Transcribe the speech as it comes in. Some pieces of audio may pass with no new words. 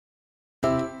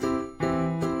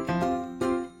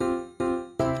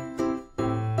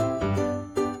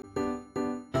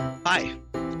Hi,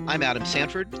 I'm Adam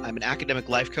Sanford. I'm an academic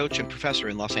life coach and professor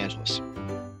in Los Angeles.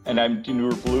 And I'm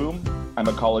Dinur Bloom. I'm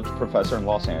a college professor in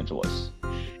Los Angeles.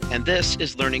 And this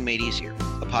is Learning Made Easier,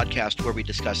 a podcast where we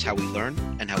discuss how we learn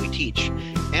and how we teach,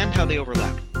 and how they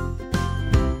overlap.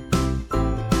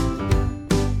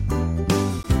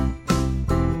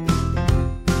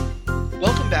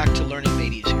 Welcome back to Learning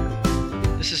Made Easier.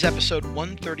 This is episode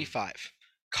 135,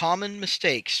 Common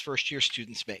Mistakes First-Year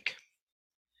Students Make.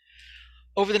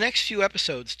 Over the next few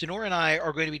episodes, Dinur and I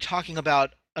are going to be talking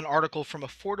about an article from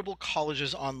Affordable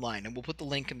Colleges Online, and we'll put the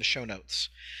link in the show notes.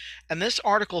 And this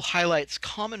article highlights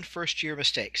common first-year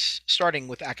mistakes, starting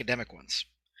with academic ones.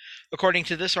 According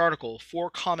to this article, 4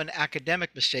 common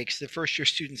academic mistakes that first-year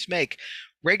students make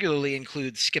regularly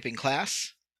include skipping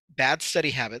class, bad study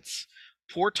habits,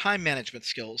 poor time management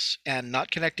skills, and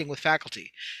not connecting with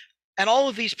faculty. And all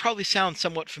of these probably sound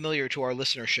somewhat familiar to our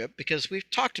listenership because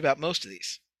we've talked about most of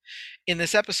these. In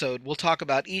this episode, we'll talk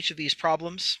about each of these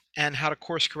problems and how to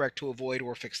course correct to avoid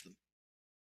or fix them.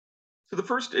 So the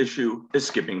first issue is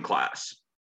skipping class.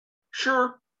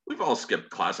 Sure, we've all skipped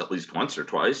class at least once or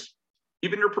twice,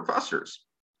 even your professors.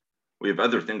 We have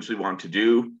other things we want to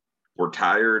do, we're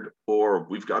tired, or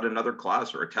we've got another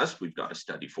class or a test we've got to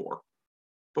study for.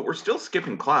 But we're still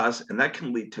skipping class, and that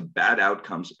can lead to bad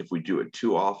outcomes if we do it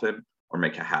too often or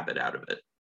make a habit out of it.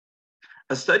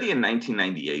 A study in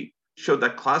 1998 showed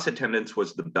that class attendance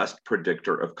was the best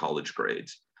predictor of college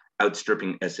grades,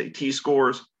 outstripping SAT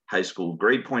scores, high school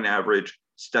grade point average,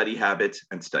 study habits,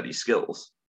 and study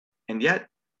skills. And yet,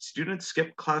 students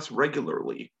skip class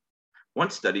regularly. One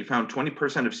study found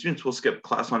 20% of students will skip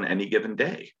class on any given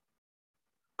day.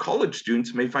 College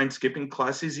students may find skipping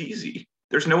classes easy.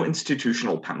 There's no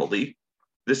institutional penalty.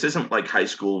 This isn't like high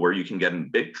school where you can get in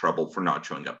big trouble for not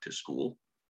showing up to school.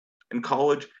 In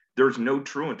college, there's no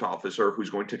truant officer who's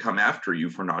going to come after you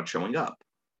for not showing up.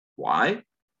 Why?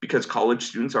 Because college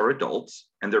students are adults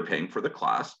and they're paying for the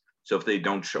class. So if they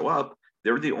don't show up,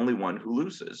 they're the only one who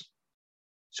loses.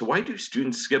 So why do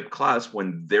students skip class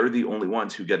when they're the only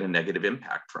ones who get a negative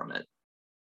impact from it?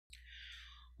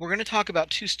 We're going to talk about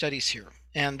 2 studies here.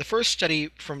 And the first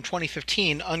study from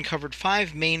 2015 uncovered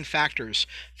 5 main factors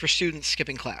for students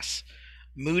skipping class: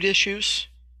 mood issues,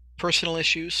 personal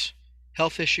issues,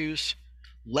 health issues,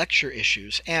 lecture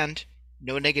issues, and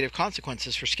no negative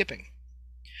consequences for skipping.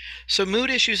 So mood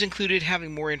issues included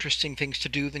having more interesting things to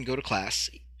do than go to class,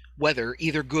 whether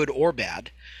either good or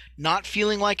bad, not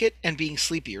feeling like it, and being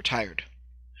sleepy or tired.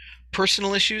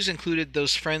 Personal issues included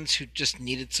those friends who just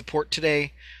needed support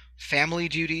today, family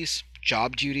duties,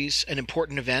 job duties, an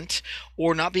important event,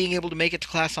 or not being able to make it to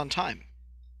class on time.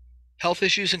 Health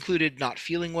issues included not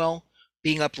feeling well,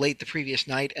 being up late the previous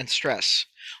night, and stress,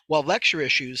 while lecture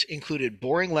issues included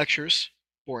boring lectures,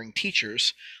 boring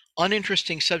teachers,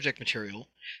 uninteresting subject material,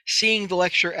 seeing the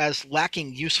lecture as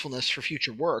lacking usefulness for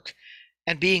future work,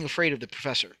 and being afraid of the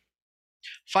professor.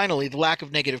 Finally, the lack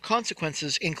of negative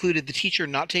consequences included the teacher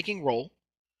not taking roll,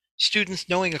 students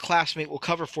knowing a classmate will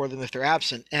cover for them if they're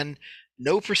absent, and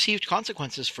no perceived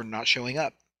consequences for not showing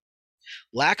up.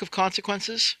 Lack of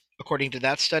consequences, according to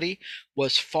that study,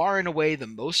 was far and away the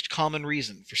most common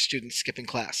reason for students skipping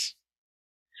class.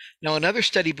 Now, another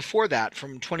study before that,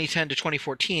 from 2010 to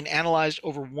 2014, analyzed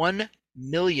over 1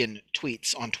 million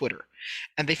tweets on Twitter,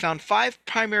 and they found 5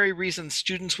 primary reasons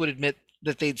students would admit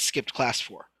that they'd skipped class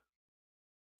for: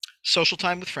 social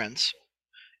time with friends,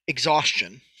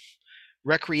 exhaustion,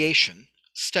 recreation,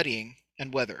 studying,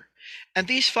 and weather. And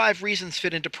these 5 reasons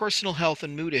fit into personal health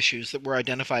and mood issues that were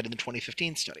identified in the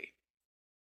 2015 study.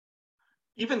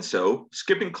 Even so,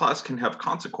 skipping class can have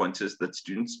consequences that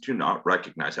students do not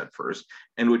recognize at first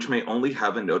and which may only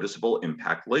have a noticeable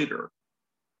impact later.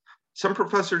 Some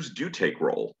professors do take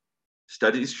roll.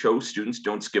 Studies show students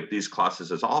don't skip these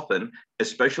classes as often,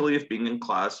 especially if being in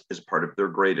class is part of their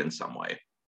grade in some way.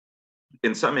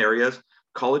 In some areas,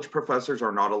 college professors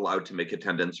are not allowed to make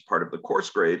attendance part of the course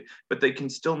grade, but they can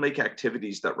still make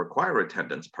activities that require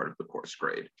attendance part of the course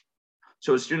grade.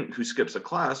 So a student who skips a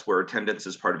class where attendance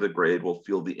is part of the grade will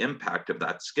feel the impact of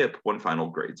that skip when final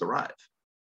grades arrive.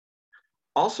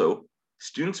 Also,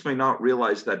 students may not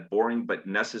realize that boring but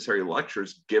necessary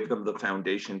lectures give them the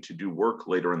foundation to do work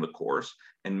later in the course,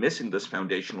 and missing this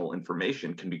foundational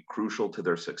information can be crucial to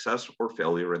their success or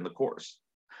failure in the course.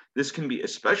 This can be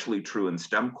especially true in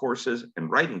STEM courses and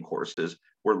writing courses,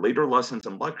 where later lessons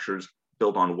and lectures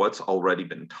build on what's already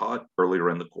been taught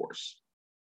earlier in the course.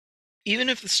 Even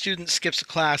if the student skips a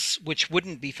class which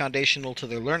wouldn't be foundational to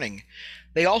their learning,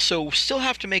 they also still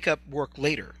have to make up work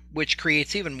later, which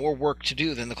creates even more work to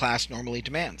do than the class normally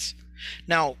demands.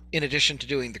 Now, in addition to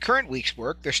doing the current week's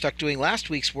work, they're stuck doing last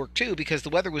week's work too because the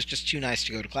weather was just too nice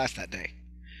to go to class that day.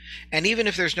 And even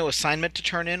if there's no assignment to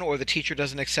turn in or the teacher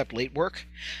doesn't accept late work,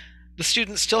 the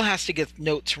student still has to get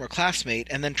notes from a classmate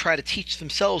and then try to teach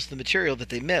themselves the material that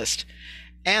they missed,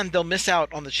 and they'll miss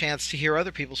out on the chance to hear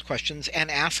other people's questions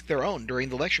and ask their own during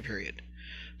the lecture period.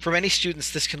 For many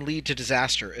students, this can lead to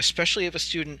disaster, especially if a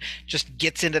student just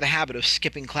gets into the habit of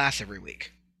skipping class every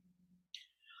week.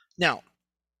 Now,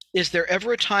 is there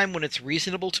ever a time when it's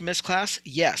reasonable to miss class?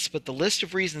 Yes, but the list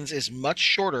of reasons is much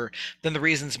shorter than the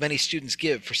reasons many students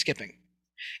give for skipping.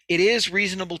 It is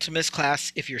reasonable to miss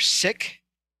class if you're sick,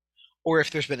 or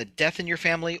if there's been a death in your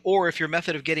family, or if your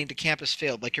method of getting to campus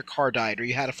failed, like your car died, or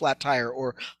you had a flat tire,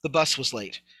 or the bus was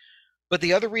late. But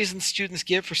the other reasons students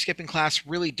give for skipping class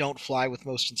really don't fly with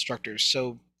most instructors,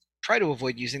 so try to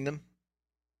avoid using them.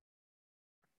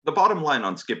 The bottom line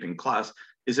on skipping class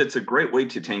is it's a great way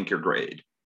to tank your grade.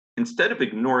 Instead of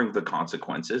ignoring the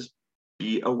consequences,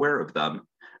 be aware of them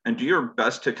and do your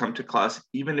best to come to class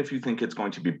even if you think it's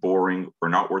going to be boring or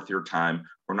not worth your time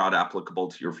or not applicable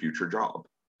to your future job.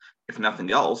 If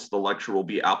nothing else, the lecture will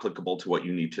be applicable to what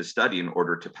you need to study in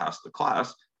order to pass the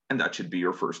class, and that should be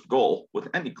your first goal with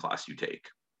any class you take.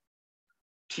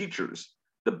 Teachers,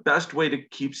 the best way to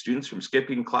keep students from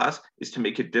skipping class is to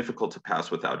make it difficult to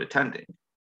pass without attending.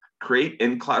 Create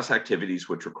in-class activities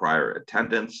which require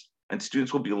attendance, and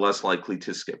students will be less likely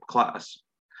to skip class.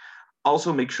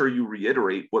 Also, make sure you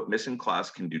reiterate what missing class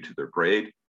can do to their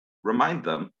grade. Remind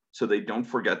them so they don't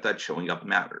forget that showing up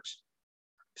matters.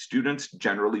 Students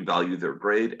generally value their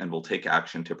grade and will take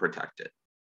action to protect it.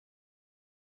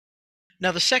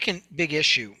 Now, the second big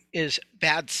issue is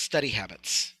bad study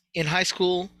habits. In high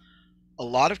school, a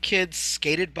lot of kids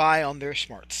skated by on their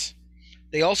smarts.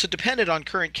 They also depended on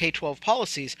current K-12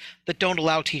 policies that don't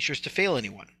allow teachers to fail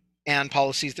anyone, and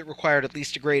policies that required at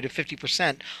least a grade of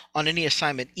 50% on any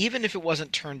assignment, even if it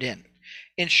wasn't turned in.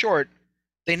 In short,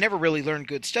 they never really learned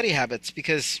good study habits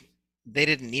because they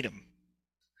didn't need them.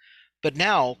 But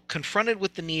now, confronted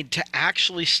with the need to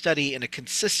actually study in a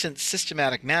consistent,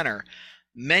 systematic manner,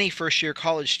 many first-year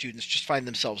college students just find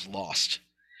themselves lost.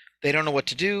 They don't know what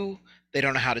to do, they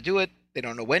don't know how to do it, they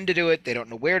don't know when to do it, they don't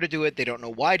know where to do it, they don't know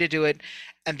why to do it,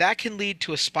 and that can lead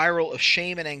to a spiral of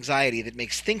shame and anxiety that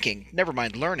makes thinking, never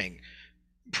mind learning,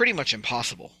 pretty much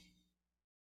impossible.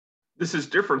 This is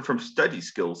different from study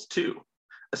skills too.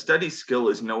 A study skill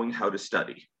is knowing how to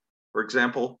study. For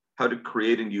example, how to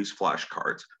create and use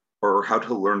flashcards, or how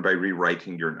to learn by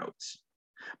rewriting your notes.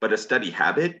 But a study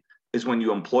habit is when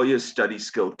you employ a study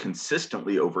skill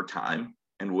consistently over time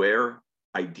and where,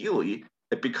 ideally,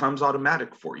 it becomes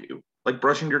automatic for you, like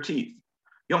brushing your teeth.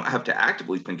 You don't have to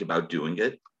actively think about doing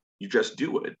it, you just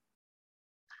do it.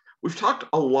 We've talked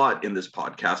a lot in this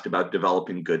podcast about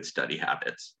developing good study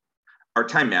habits. Our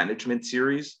time management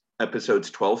series,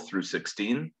 episodes 12 through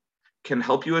 16, can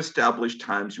help you establish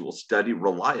times you will study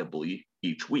reliably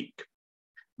each week.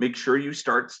 Make sure you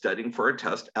start studying for a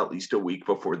test at least a week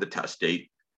before the test date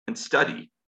and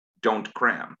study. Don't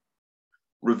cram.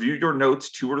 Review your notes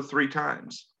 2 or 3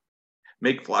 times.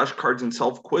 Make flashcards and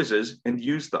self-quizzes and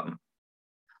use them.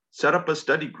 Set up a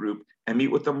study group and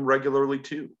meet with them regularly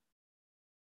too.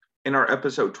 In our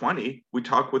episode 20, we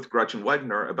talk with Gretchen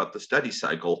Wegner about the study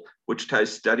cycle, which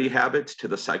ties study habits to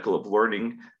the cycle of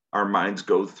learning our minds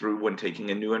go through when taking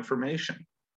in new information.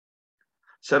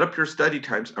 Set up your study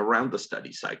times around the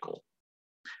study cycle.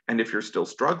 And if you're still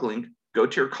struggling, go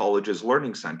to your college's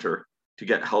learning center to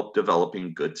get help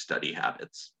developing good study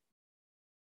habits.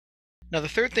 Now, the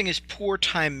third thing is poor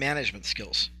time management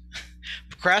skills.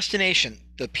 Procrastination,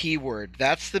 the P word,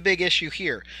 that's the big issue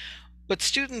here. But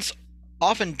students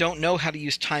often don't know how to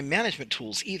use time management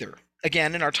tools either.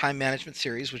 Again, in our time management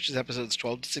series, which is episodes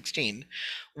 12 to 16,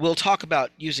 we'll talk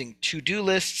about using to-do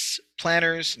lists,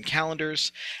 planners, and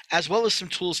calendars, as well as some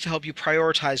tools to help you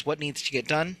prioritize what needs to get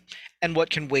done and what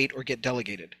can wait or get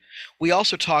delegated. We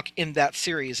also talk in that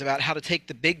series about how to take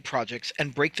the big projects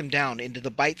and break them down into the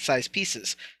bite-sized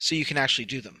pieces so you can actually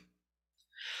do them.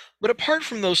 But apart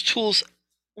from those tools,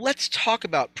 let's talk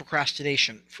about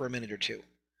procrastination for a minute or two.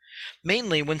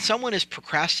 Mainly, when someone is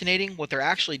procrastinating, what they're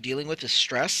actually dealing with is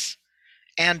stress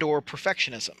and or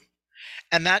perfectionism.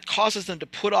 And that causes them to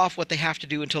put off what they have to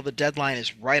do until the deadline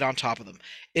is right on top of them.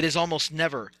 It is almost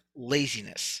never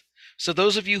laziness. So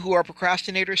those of you who are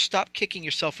procrastinators, stop kicking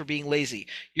yourself for being lazy.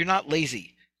 You're not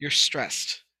lazy, you're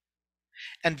stressed.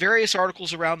 And various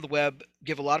articles around the web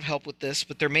give a lot of help with this,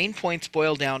 but their main points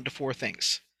boil down to 4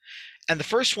 things. And the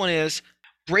first one is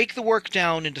break the work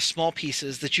down into small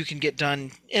pieces that you can get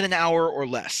done in an hour or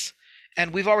less.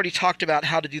 And we've already talked about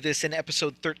how to do this in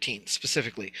episode 13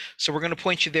 specifically. So we're going to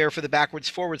point you there for the backwards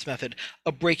forwards method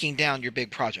of breaking down your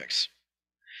big projects.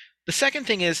 The second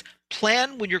thing is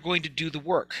plan when you're going to do the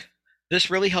work. This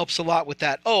really helps a lot with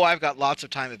that, oh, I've got lots of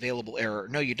time available error.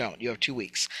 No, you don't. You have 2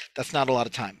 weeks. That's not a lot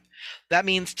of time. That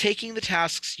means taking the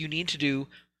tasks you need to do,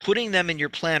 putting them in your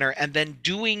planner, and then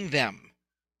doing them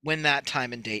when that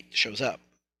time and date shows up.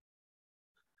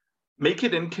 Make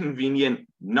it inconvenient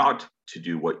not to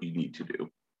do what you need to do.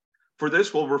 For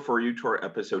this, we'll refer you to our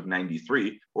episode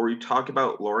 93, where we talk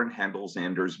about Lauren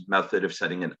Handel-Zander's method of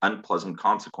setting an unpleasant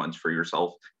consequence for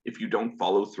yourself if you don't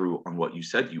follow through on what you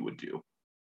said you would do.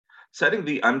 Setting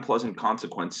the unpleasant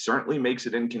consequence certainly makes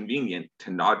it inconvenient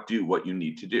to not do what you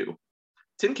need to do.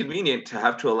 It's inconvenient to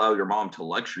have to allow your mom to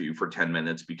lecture you for 10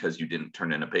 minutes because you didn't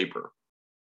turn in a paper.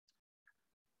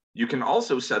 You can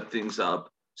also set things up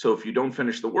so if you don't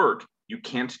finish the work, you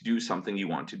can't do something you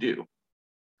want to do.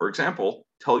 For example,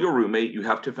 tell your roommate you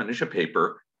have to finish a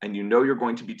paper and you know you're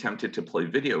going to be tempted to play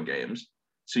video games,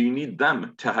 so you need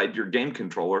them to hide your game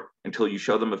controller until you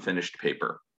show them a finished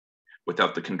paper.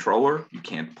 Without the controller, you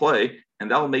can't play,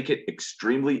 and that'll make it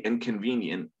extremely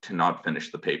inconvenient to not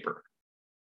finish the paper.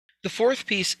 The fourth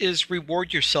piece is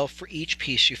reward yourself for each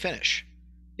piece you finish.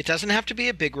 It doesn't have to be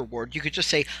a big reward. You could just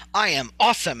say, I am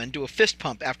awesome, and do a fist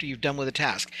pump after you've done with a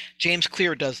task. James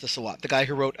Clear does this a lot, the guy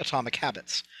who wrote Atomic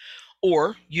Habits.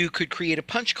 Or you could create a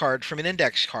punch card from an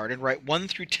index card and write 1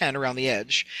 through 10 around the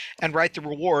edge and write the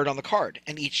reward on the card.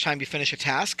 And each time you finish a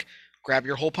task, grab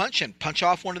your hole punch and punch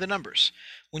off one of the numbers.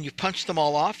 When you've punched them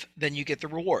all off, then you get the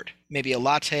reward, maybe a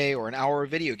latte or an hour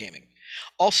of video gaming.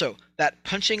 Also, that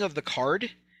punching of the card,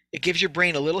 it gives your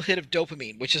brain a little hit of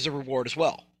dopamine, which is a reward as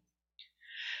well.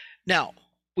 Now,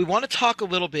 we want to talk a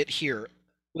little bit here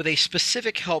with a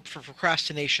specific help for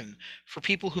procrastination for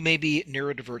people who may be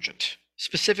neurodivergent,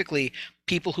 specifically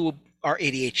people who are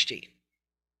ADHD.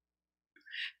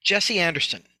 Jesse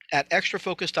Anderson at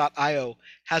extrafocus.io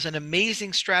has an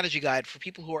amazing strategy guide for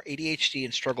people who are ADHD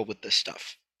and struggle with this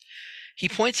stuff. He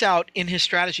points out in his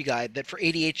strategy guide that for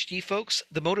ADHD folks,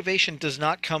 the motivation does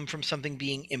not come from something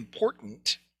being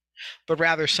important, but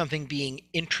rather something being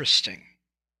interesting.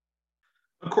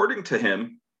 According to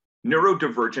him,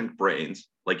 neurodivergent brains,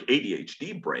 like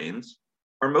ADHD brains,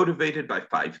 are motivated by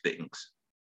 5 things.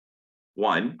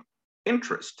 1,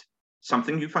 interest,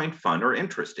 something you find fun or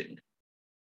interesting.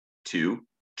 2,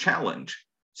 challenge,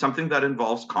 something that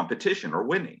involves competition or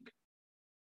winning.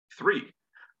 3,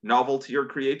 novelty or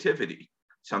creativity,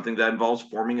 something that involves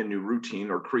forming a new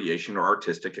routine or creation or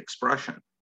artistic expression.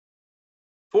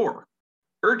 4,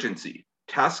 urgency,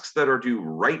 tasks that are due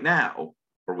right now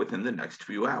or within the next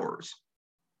few hours.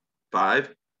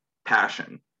 5,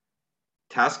 passion,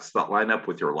 tasks that line up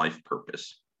with your life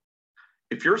purpose.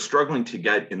 If you're struggling to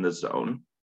get in the zone,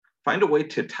 find a way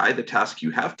to tie the task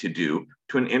you have to do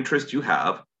to an interest you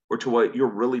have or to what you're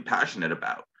really passionate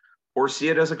about, or see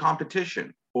it as a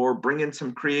competition, or bring in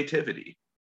some creativity.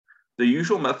 The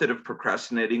usual method of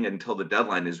procrastinating until the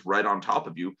deadline is right on top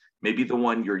of you may be the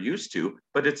one you're used to,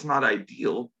 but it's not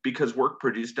ideal because work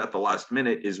produced at the last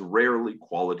minute is rarely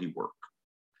quality work.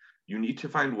 You need to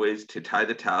find ways to tie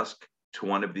the task to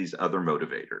one of these other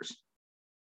motivators.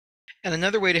 And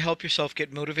another way to help yourself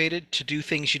get motivated to do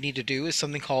things you need to do is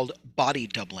something called body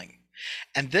doubling.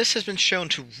 And this has been shown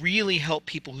to really help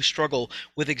people who struggle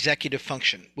with executive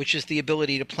function, which is the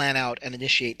ability to plan out and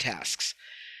initiate tasks.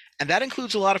 And that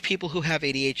includes a lot of people who have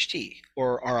ADHD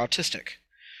or are autistic.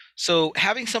 So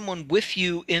having someone with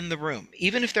you in the room,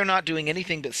 even if they're not doing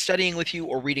anything but studying with you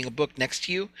or reading a book next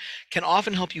to you, can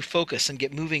often help you focus and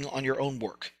get moving on your own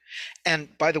work.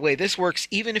 And by the way, this works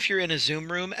even if you're in a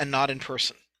Zoom room and not in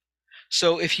person.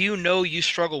 So if you know you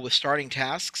struggle with starting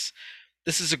tasks,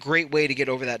 this is a great way to get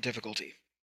over that difficulty.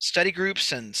 Study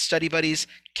groups and study buddies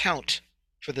count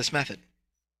for this method.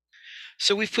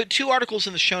 So we've put 2 articles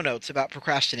in the show notes about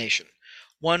procrastination,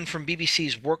 one from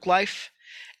BBC's Work Life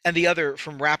and the other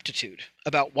from Raptitude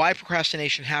about why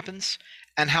procrastination happens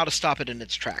and how to stop it in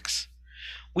its tracks.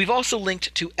 We've also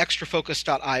linked to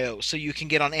extrafocus.io so you can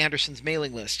get on Anderson's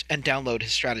mailing list and download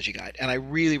his strategy guide, and I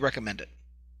really recommend it.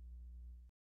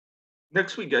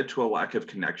 Next, we get to a lack of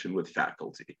connection with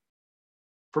faculty.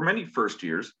 For many first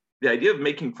years, the idea of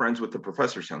making friends with the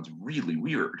professor sounds really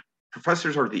weird.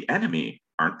 Professors are the enemy,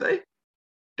 aren't they?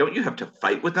 Don't you have to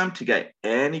fight with them to get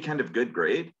any kind of good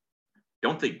grade?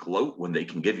 Don't they gloat when they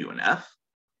can give you an F?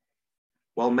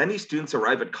 While many students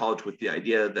arrive at college with the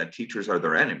idea that teachers are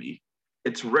their enemy,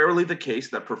 it's rarely the case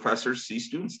that professors see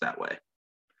students that way.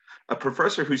 A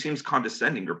professor who seems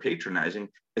condescending or patronizing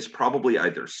is probably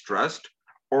either stressed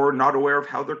or not aware of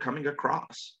how they're coming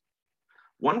across.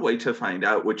 One way to find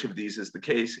out which of these is the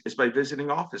case is by visiting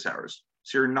office hours.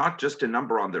 So you're not just a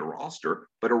number on their roster,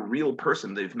 but a real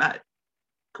person they've met.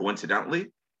 Coincidentally,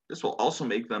 this will also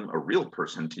make them a real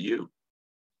person to you.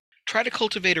 Try to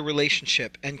cultivate a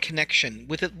relationship and connection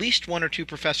with at least one or two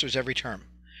professors every term.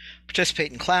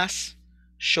 Participate in class,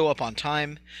 show up on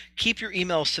time, keep your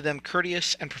emails to them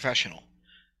courteous and professional.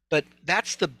 But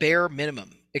that's the bare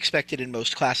minimum expected in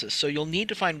most classes, so you'll need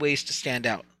to find ways to stand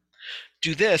out.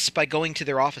 Do this by going to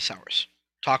their office hours.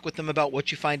 Talk with them about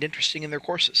what you find interesting in their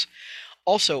courses.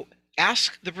 Also,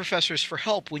 ask the professors for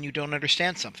help when you don't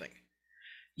understand something.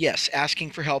 Yes,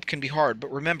 asking for help can be hard,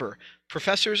 but remember,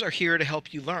 professors are here to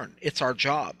help you learn. It's our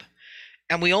job.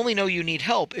 And we only know you need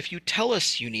help if you tell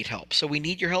us you need help, so we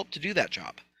need your help to do that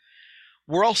job.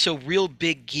 We're also real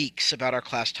big geeks about our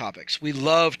class topics. We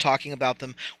love talking about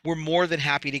them. We're more than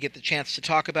happy to get the chance to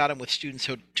talk about them with students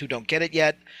who don't get it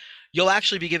yet. You'll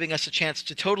actually be giving us a chance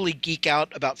to totally geek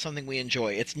out about something we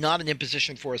enjoy. It's not an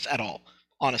imposition for us at all,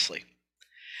 honestly.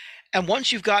 And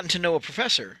once you've gotten to know a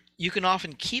professor, you can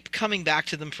often keep coming back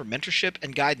to them for mentorship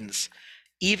and guidance,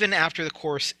 even after the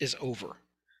course is over.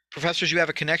 Professors you have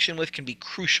a connection with can be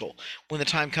crucial when the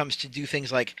time comes to do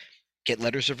things like get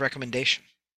letters of recommendation.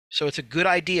 So it's a good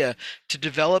idea to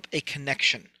develop a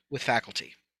connection with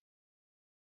faculty.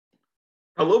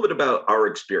 A little bit about our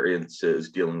experiences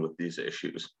dealing with these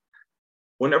issues.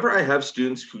 Whenever I have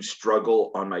students who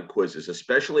struggle on my quizzes,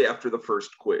 especially after the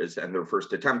first quiz and their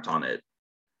first attempt on it,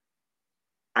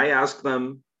 I ask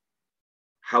them,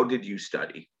 how did you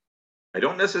study? I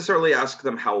don't necessarily ask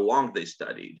them how long they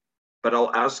studied, but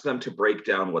I'll ask them to break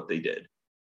down what they did.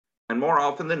 And more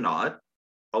often than not,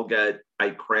 I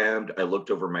crammed, I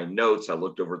looked over my notes, I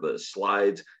looked over the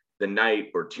slides the night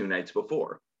or 2 nights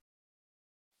before.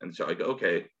 And so I go,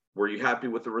 okay, were you happy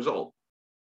with the result?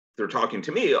 If they're talking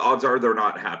to me, odds are they're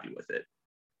not happy with it.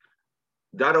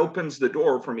 That opens the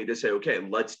door for me to say, okay,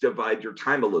 let's divide your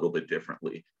time a little bit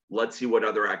differently. Let's see what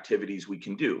other activities we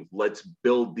can do. Let's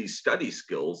build these study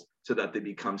skills so that they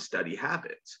become study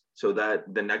habits, so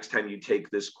that the next time you take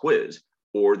this quiz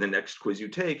or the next quiz you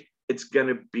take, it's going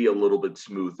to be a little bit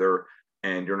smoother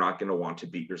and you're not going to want to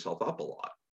beat yourself up a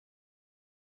lot.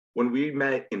 When we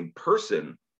met in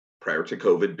person, prior to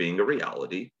COVID being a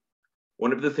reality,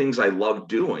 one of the things I loved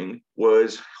doing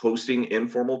was hosting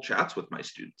informal chats with my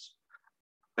students.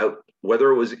 Whether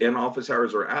it was in office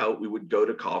hours or out, we would go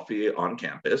to coffee on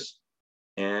campus,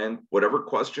 and whatever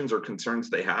questions or concerns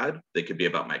they had, they could be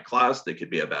about my class, they could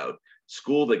be about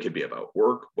school, they could be about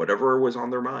work, whatever was on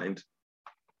their mind,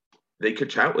 they could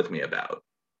chat with me about.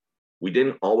 We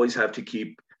didn't always have to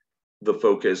keep the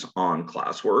focus on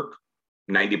classwork.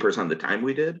 90% of the time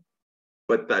we did,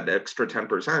 but that extra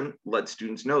 10% let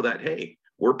students know that, hey,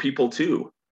 we're people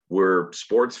too. We're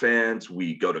sports fans.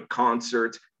 We go to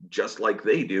concerts just like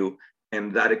they do.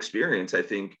 And that experience, I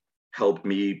think, helped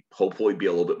me hopefully be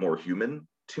a little bit more human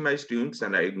to my students.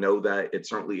 And I know that it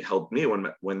certainly helped me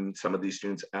when some of these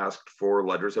students asked for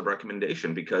letters of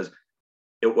recommendation, because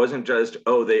it wasn't just,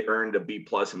 oh, they earned a B+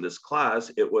 in this class.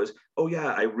 It was, oh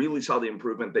yeah, I really saw the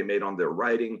improvement they made on their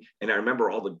writing. And I remember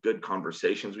all the good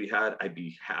conversations we had. I'd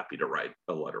be happy to write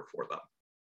a letter for them.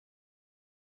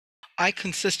 I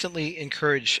consistently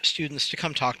encourage students to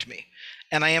come talk to me.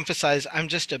 And I emphasize I'm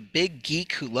just a big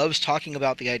geek who loves talking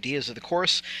about the ideas of the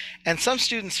course, and some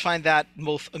students find that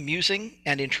both amusing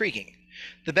and intriguing.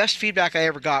 The best feedback I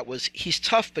ever got was, he's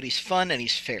tough, but he's fun and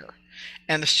he's fair.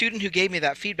 And the student who gave me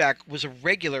that feedback was a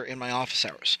regular in my office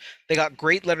hours. They got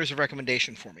great letters of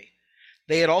recommendation for me.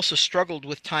 They had also struggled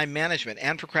with time management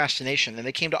and procrastination, and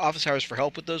they came to office hours for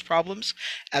help with those problems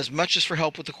as much as for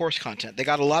help with the course content. They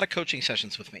got a lot of coaching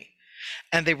sessions with me.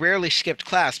 And they rarely skipped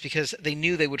class because they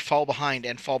knew they would fall behind,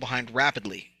 and fall behind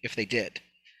rapidly if they did.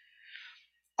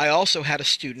 I also had a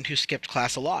student who skipped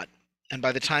class a lot, and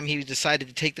by the time he decided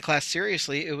to take the class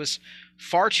seriously, it was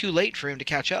far too late for him to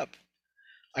catch up.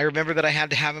 I remember that I had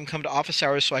to have him come to office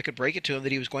hours so I could break it to him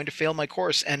that he was going to fail my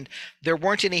course, and there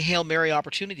weren't any Hail Mary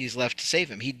opportunities left to save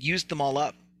him. He'd used them all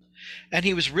up. And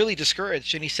he was really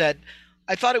discouraged, and he said,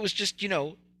 I thought it was just,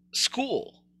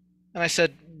 school. And I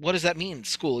said, what does that mean,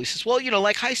 school? He says, well,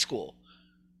 like high school.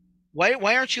 Why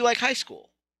aren't you like high school?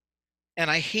 And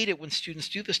I hate it when students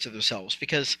do this to themselves,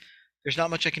 because there's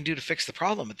not much I can do to fix the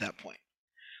problem at that point.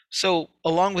 So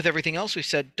along with everything else we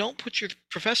said, don't put your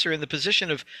professor in the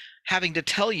position of having to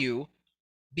tell you,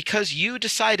 because you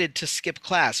decided to skip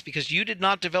class, because you did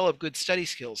not develop good study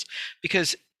skills,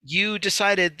 because you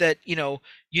decided that, you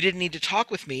didn't need to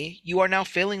talk with me, you are now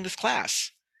failing this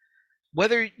class.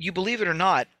 Whether you believe it or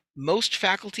not, most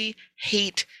faculty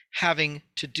hate having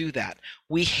to do that.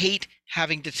 We hate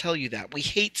having to tell you that. We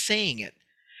hate saying it,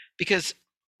 because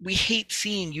we hate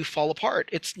seeing you fall apart.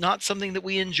 It's not something that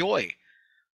we enjoy.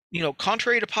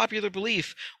 Contrary to popular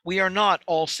belief, we are not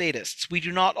all sadists. We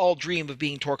do not all dream of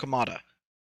being Torquemada.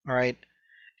 All right.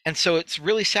 And so it's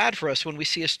really sad for us when we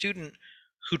see a student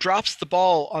who drops the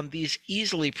ball on these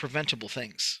easily preventable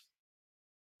things.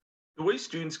 The way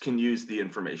students can use the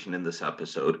information in this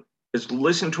episode is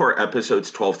listen to our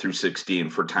episodes 12 through 16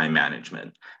 for time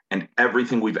management. And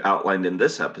everything we've outlined in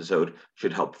this episode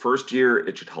should help first year,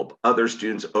 it should help other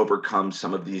students overcome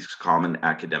some of these common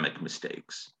academic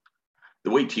mistakes.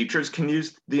 The way teachers can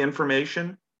use the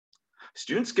information,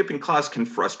 student skipping class can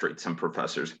frustrate some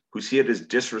professors who see it as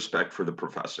disrespect for the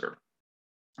professor.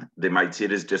 They might see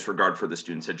it as disregard for the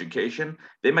student's education.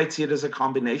 They might see it as a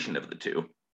combination of the two.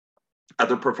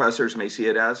 Other professors may see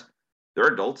it as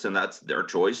they're adults and that's their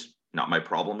choice, not my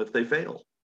problem if they fail.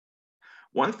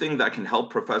 One thing that can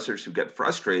help professors who get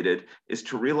frustrated is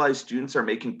to realize students are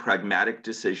making pragmatic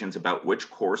decisions about which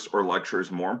course or lecture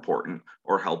is more important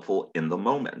or helpful in the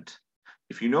moment.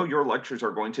 If you know your lectures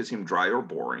are going to seem dry or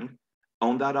boring,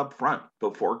 own that up front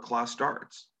before class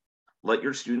starts. Let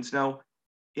your students know,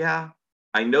 yeah,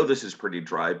 I know this is pretty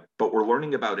dry, but we're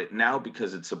learning about it now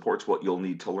because it supports what you'll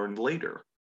need to learn later.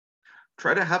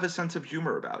 Try to have a sense of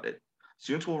humor about it.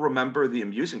 Students will remember the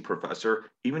amusing professor,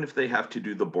 even if they have to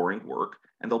do the boring work,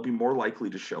 and they'll be more likely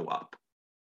to show up.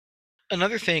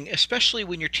 Another thing, especially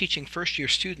when you're teaching first-year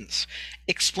students,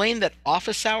 explain that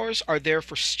office hours are there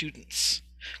for students.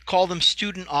 Call them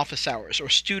student office hours or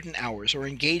student hours or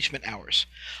engagement hours.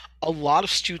 A lot of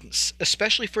students,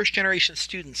 especially first-generation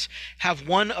students, have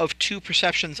one of two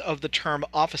perceptions of the term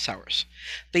office hours.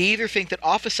 They either think that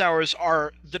office hours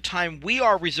are the time we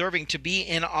are reserving to be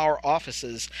in our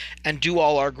offices and do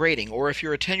all our grading, or if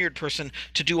you're a tenured person,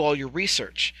 to do all your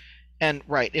research. And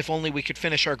right, if only we could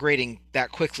finish our grading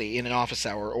that quickly in an office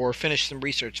hour or finish some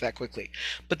research that quickly.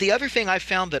 But the other thing I've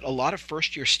found that a lot of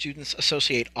first year students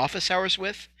associate office hours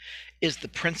with is the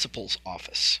principal's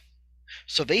office.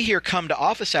 So they hear come to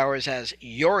office hours as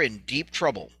you're in deep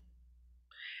trouble.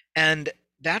 And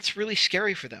that's really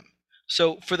scary for them.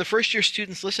 So for the first year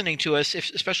students listening to us,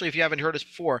 especially if you haven't heard us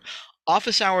before,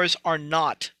 office hours are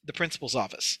not the principal's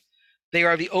office. They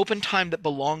are the open time that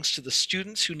belongs to the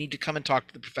students who need to come and talk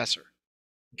to the professor.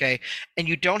 Okay. And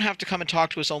you don't have to come and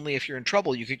talk to us only if you're in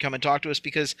trouble. You could come and talk to us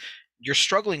because you're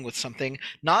struggling with something,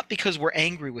 not because we're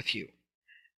angry with you.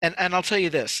 And I'll tell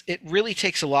you this, it really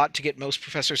takes a lot to get most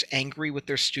professors angry with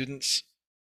their students.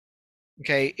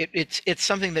 Okay. It's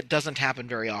something that doesn't happen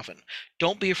very often.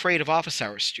 Don't be afraid of office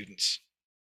hours, students.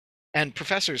 And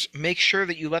professors, make sure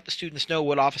that you let the students know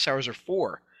what office hours are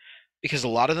for, because a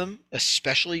lot of them,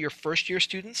 especially your first year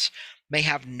students, may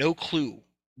have no clue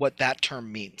what that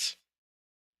term means.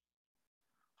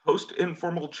 Host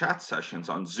informal chat sessions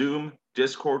on Zoom,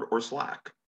 Discord, or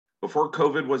Slack. Before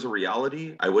COVID was a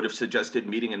reality, I would have suggested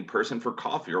meeting in person for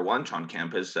coffee or lunch on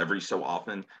campus every so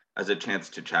often as a chance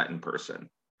to chat in person.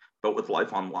 But with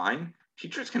life online,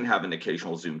 teachers can have an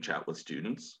occasional Zoom chat with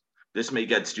students. This may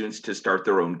get students to start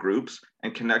their own groups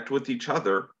and connect with each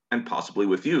other and possibly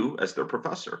with you as their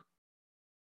professor.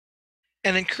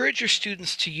 And encourage your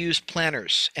students to use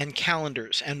planners and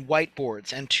calendars and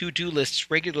whiteboards and to-do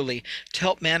lists regularly to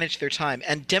help manage their time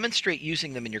and demonstrate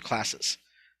using them in your classes.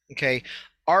 Okay,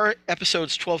 our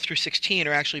episodes 12 through 16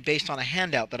 are actually based on a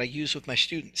handout that I use with my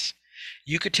students.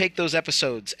 You could take those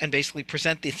episodes and basically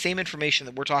present the same information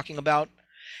that we're talking about.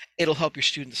 It'll help your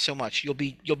students so much. You'll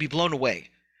be blown away.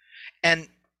 And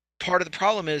part of the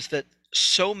problem is that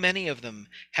so many of them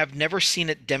have never seen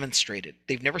it demonstrated.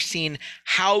 They've never seen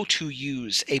how to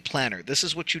use a planner. This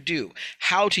is what you do.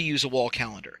 How to use a wall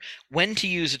calendar. When to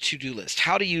use a to-do list.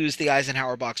 How to use the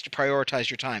Eisenhower box to prioritize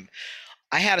your time.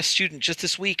 I had a student just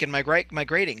this week in my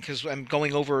grading, because I'm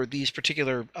going over these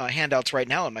particular handouts right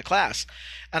now in my class,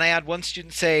 and I had one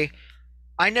student say,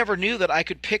 I never knew that I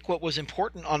could pick what was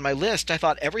important on my list. I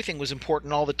thought everything was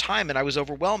important all the time, and I was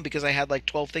overwhelmed because I had like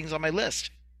 12 things on my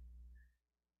list.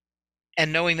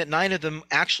 And knowing that 9 of them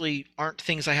actually aren't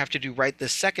things I have to do right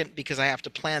this second because I have to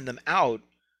plan them out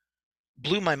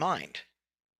blew my mind.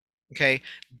 Okay,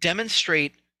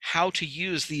 demonstrate how to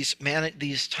use these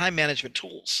time management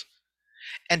tools,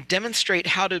 and demonstrate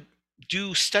how to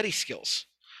do study skills.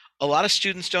 A lot of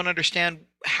students don't understand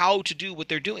how to do what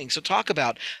they're doing. So talk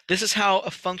about, this is how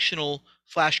a functional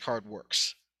flashcard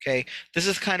works. Okay, this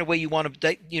is the kind of way you want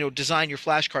to design your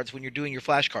flashcards when you're doing your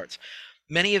flashcards.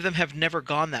 Many of them have never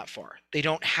gone that far. They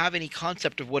don't have any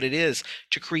concept of what it is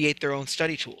to create their own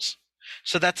study tools.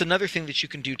 So that's another thing that you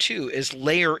can do too, is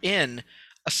layer in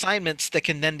assignments that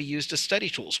can then be used as study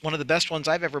tools. One of the best ones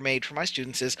I've ever made for my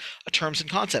students is a terms and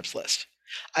concepts list.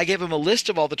 I gave them a list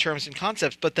of all the terms and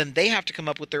concepts, but then they have to come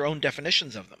up with their own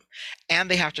definitions of them, and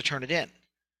they have to turn it in.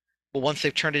 Well, once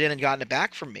they've turned it in and gotten it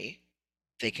back from me,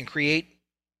 they can create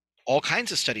all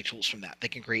kinds of study tools from that. They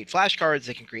can create flashcards,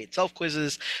 they can create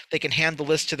self-quizzes, they can hand the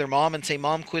list to their mom and say,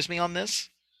 Mom, quiz me on this.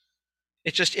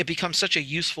 It becomes such a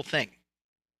useful thing.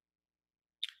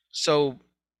 So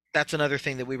that's another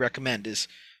thing that we recommend is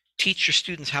teach your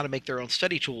students how to make their own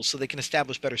study tools so they can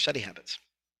establish better study habits.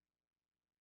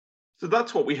 So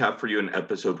that's what we have for you in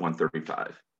episode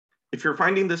 135. If you're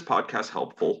finding this podcast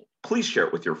helpful, please share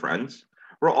it with your friends.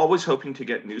 We're always hoping to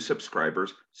get new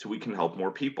subscribers so we can help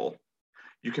more people.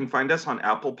 You can find us on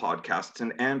Apple Podcasts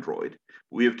and Android.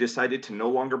 We have decided to no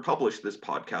longer publish this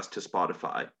podcast to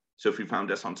Spotify. So if you found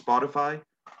us on Spotify,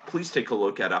 please take a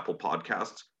look at Apple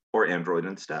Podcasts or Android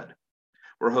instead.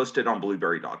 We're hosted on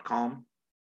blueberry.com.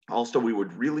 Also, we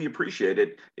would really appreciate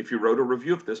it if you wrote a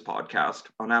review of this podcast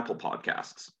on Apple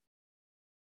Podcasts.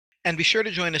 And be sure to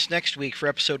join us next week for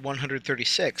episode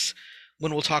 136,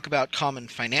 when we'll talk about common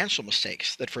financial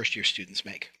mistakes that first-year students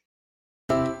make.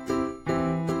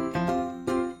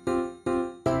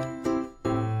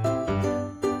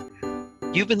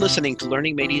 You've been listening to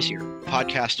Learning Made Easier, a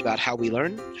podcast about how we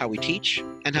learn, how we teach,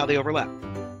 and how they overlap.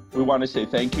 We want to say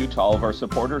thank you to all of our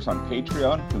supporters on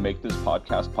Patreon who make this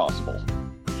podcast possible.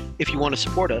 If you want to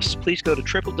support us, please go to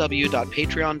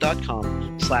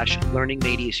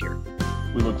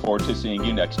www.patreon.com/learningmadeeasier. We look forward to seeing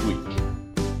you next week.